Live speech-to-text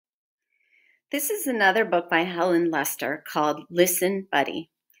This is another book by Helen Lester called Listen, Buddy.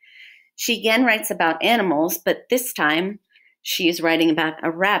 She again writes about animals, but this time she is writing about a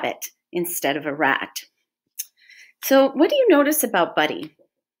rabbit instead of a rat. So, what do you notice about Buddy?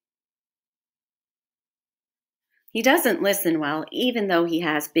 He doesn't listen well, even though he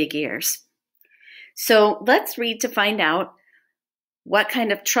has big ears. So, let's read to find out what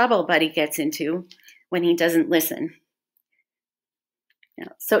kind of trouble Buddy gets into when he doesn't listen.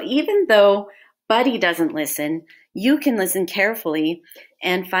 So, even though Buddy doesn't listen, you can listen carefully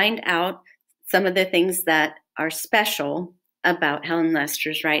and find out some of the things that are special about Helen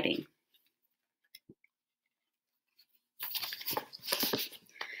Lester's writing.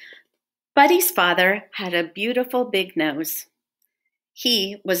 Buddy's father had a beautiful big nose.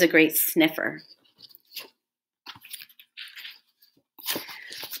 He was a great sniffer.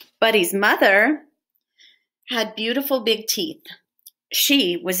 Buddy's mother had beautiful big teeth.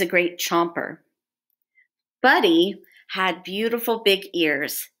 She was a great chomper. Buddy had beautiful big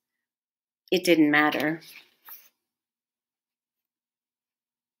ears. It didn't matter.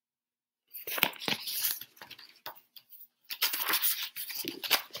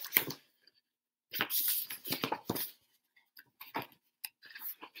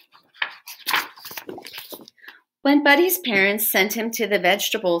 When Buddy's parents sent him to the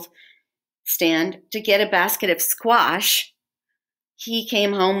vegetable stand to get a basket of squash, he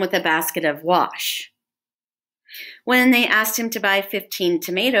came home with a basket of wash. When they asked him to buy 15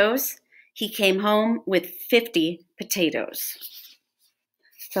 tomatoes, he came home with 50 potatoes.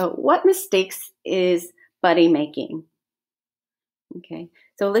 So what mistakes is Buddy making? Okay,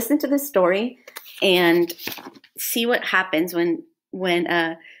 so listen to the story and see what happens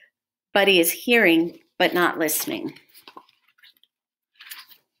when Buddy is hearing but not listening.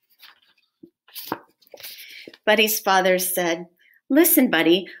 Buddy's father said, "Listen,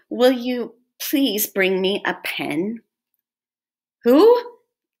 Buddy, will you please bring me a pen?" "Who?"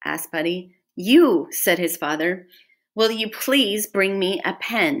 asked Buddy. "You," said his father. "Will you please bring me a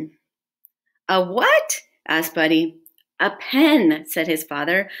pen?" "A what?" asked Buddy. "A pen," said his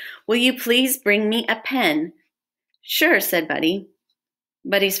father. "Will you please bring me a pen?" "Sure," said Buddy.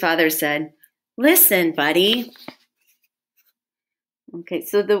 Buddy's father said, "Listen, Buddy." Okay,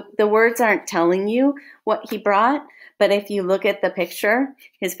 so the words aren't telling you what he brought, but if you look at the picture,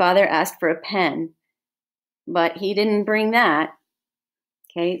 his father asked for a pen, but he didn't bring that.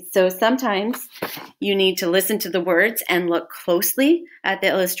 Okay, so sometimes you need to listen to the words and look closely at the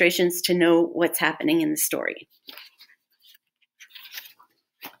illustrations to know what's happening in the story.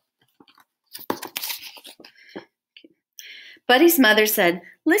 Buddy's mother said,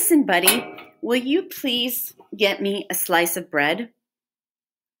 "Listen, Buddy, will you please get me a slice of bread?"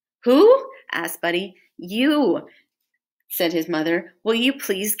 "Who?" asked Buddy. "You," said his mother. "Will you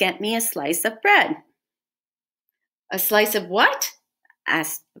please get me a slice of bread?" "A slice of what?"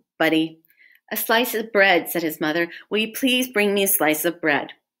 asked Buddy. "A slice of bread," said his mother. "Will you please bring me a slice of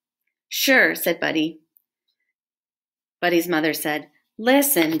bread?" "Sure," said Buddy. Buddy's mother said,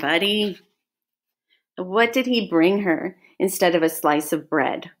 "Listen, Buddy." What did he bring her instead of a slice of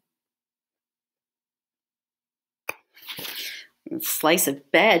bread? A slice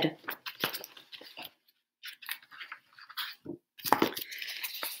of bed.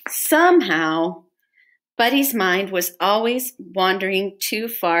 Somehow, Buddy's mind was always wandering too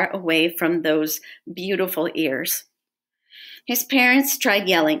far away from those beautiful ears. His parents tried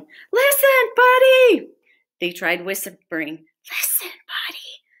yelling, "Listen, Buddy!" They tried whispering, "Listen,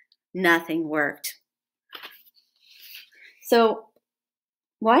 Buddy!" Nothing worked. So,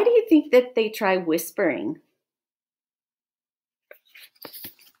 why do you think that they try whispering?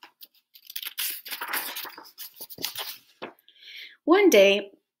 One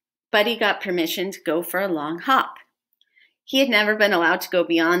day, Buddy got permission to go for a long hop. He had never been allowed to go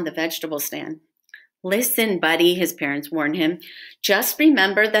beyond the vegetable stand. "Listen, Buddy," his parents warned him. "Just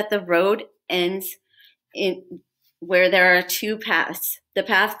remember that the road ends in where there are two paths. The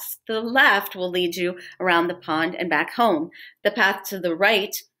path to the left will lead you around the pond and back home. The path to the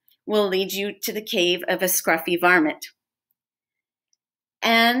right will lead you to the cave of a scruffy varmint.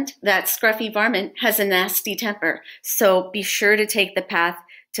 And that scruffy varmint has a nasty temper, so be sure to take the path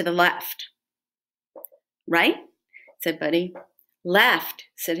to the left." "Right?" said Buddy. "Left,"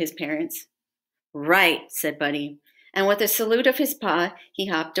 said his parents. "Right," said Buddy. And with a salute of his paw, he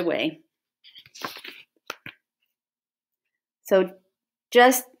hopped away. So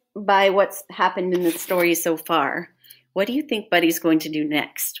just by what's happened in the story so far, what do you think Buddy's going to do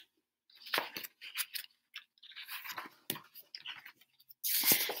next?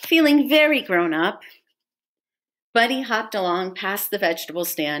 Feeling very grown up, Buddy hopped along past the vegetable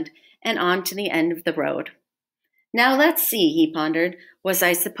stand and on to the end of the road. Now let's see, he pondered. Was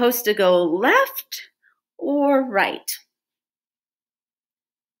I supposed to go left or right?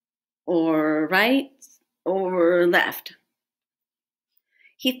 Or right or left?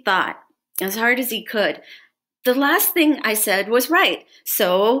 He thought as hard as he could. The last thing I said was right,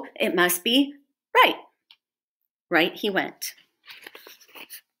 so it must be right. Right he went.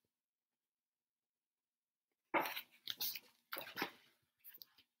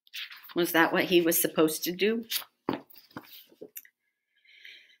 Was that what he was supposed to do?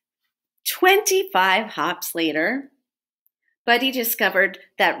 25 hops later, Buddy discovered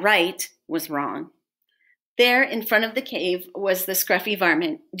that right was wrong. There in front of the cave was the scruffy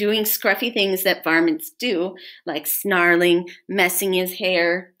varmint, doing scruffy things that varmints do, like snarling, messing his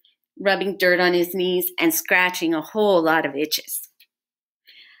hair, rubbing dirt on his knees, and scratching a whole lot of itches.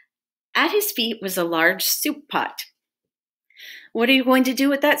 At his feet was a large soup pot. What are you going to do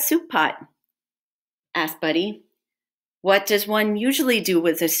with that soup pot? Asked Buddy. What does one usually do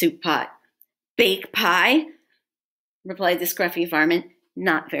with a soup pot? Bake pie, replied the scruffy varmint,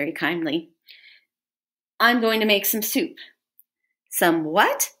 not very kindly. I'm going to make some soup. Some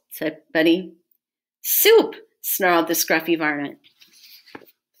what? Said Buddy. Soup, snarled the scruffy varmint.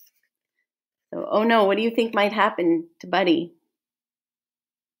 So, oh no, what do you think might happen to Buddy?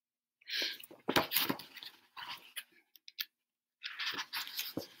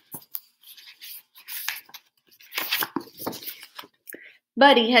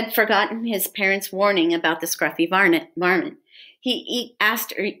 Buddy had forgotten his parents' warning about the scruffy varmint. He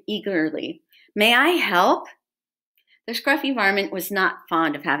asked eagerly, May I help? The scruffy varmint was not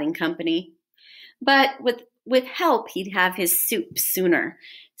fond of having company, but with help he'd have his soup sooner.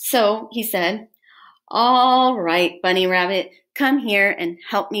 So he said, All right, Bunny Rabbit, come here and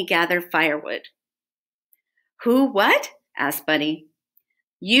help me gather firewood. Who what? Asked Buddy.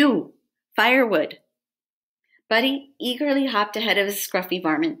 You, firewood. Buddy eagerly hopped ahead of his scruffy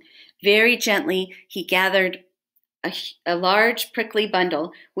varmint. Very gently he gathered a large prickly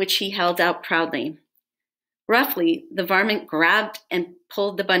bundle, which he held out proudly. Roughly, the varmint grabbed and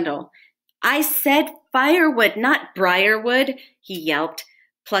pulled the bundle. I said firewood, not briarwood, he yelped,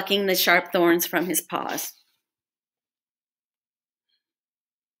 plucking the sharp thorns from his paws.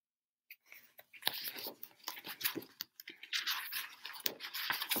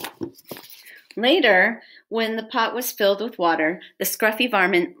 Later, when the pot was filled with water, the scruffy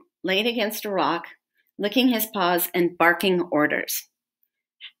varmint laid against a rock, licking his paws and barking orders.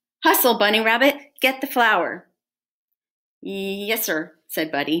 Hustle, Bunny Rabbit, get the flour. Yes, sir,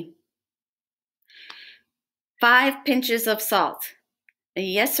 said Buddy. 5 pinches of salt.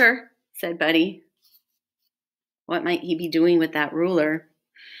 Yes, sir, said Buddy. What might he be doing with that ruler?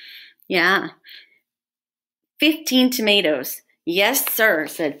 Yeah. 15 tomatoes. Yes, sir,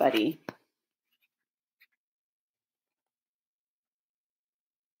 said Buddy.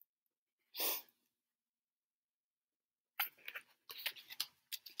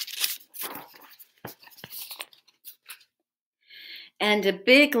 And a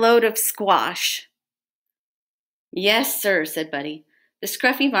big load of squash. Yes, sir, said Buddy. The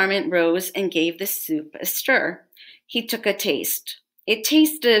scruffy varmint rose and gave the soup a stir. He took a taste. It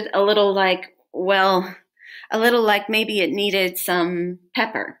tasted a little like maybe it needed some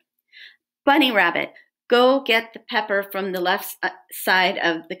pepper. Bunny Rabbit, go get the pepper from the left side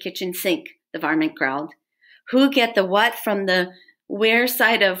of the kitchen sink, the varmint growled. Who get the what from the where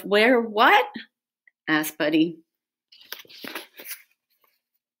side of where what? Asked Buddy.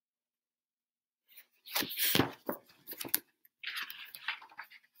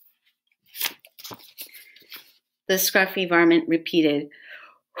 The scruffy varmint repeated,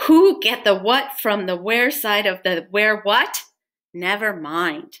 Who get the what from the where side of the where what? Never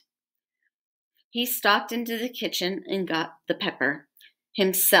mind. He stalked into the kitchen and got the pepper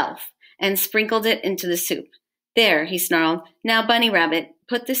himself and sprinkled it into the soup. There, he snarled. Now, Bunny Rabbit,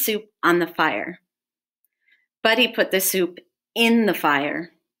 put the soup on the fire. Buddy put the soup in the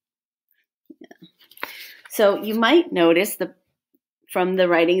fire. So you might notice from the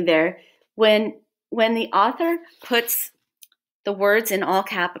writing there, when the author puts the words in all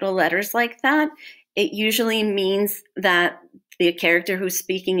capital letters like that, it usually means that the character who's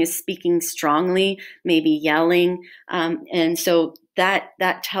speaking is speaking strongly, maybe yelling, and so that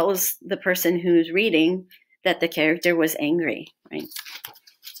tells the person who's reading that the character was angry, right?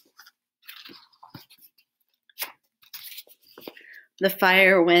 The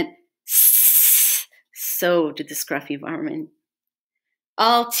fire went, so did the scruffy varmint.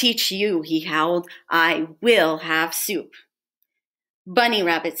 I'll teach you, he howled. I will have soup. bunny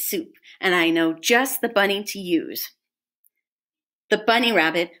rabbit soup, and I know just the bunny to use. The bunny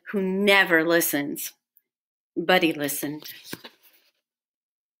rabbit who never listens. Buddy listened.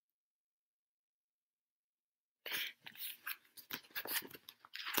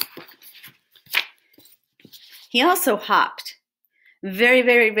 He also hopped very,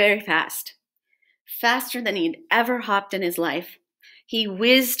 very, very fast. Faster than he'd ever hopped in his life. He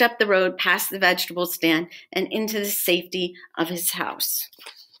whizzed up the road past the vegetable stand and into the safety of his house.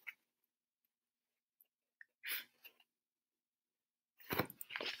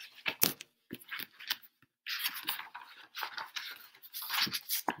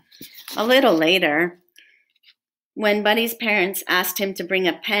 A little later, when Buddy's parents asked him to bring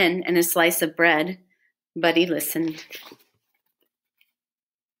a pen and a slice of bread, Buddy listened.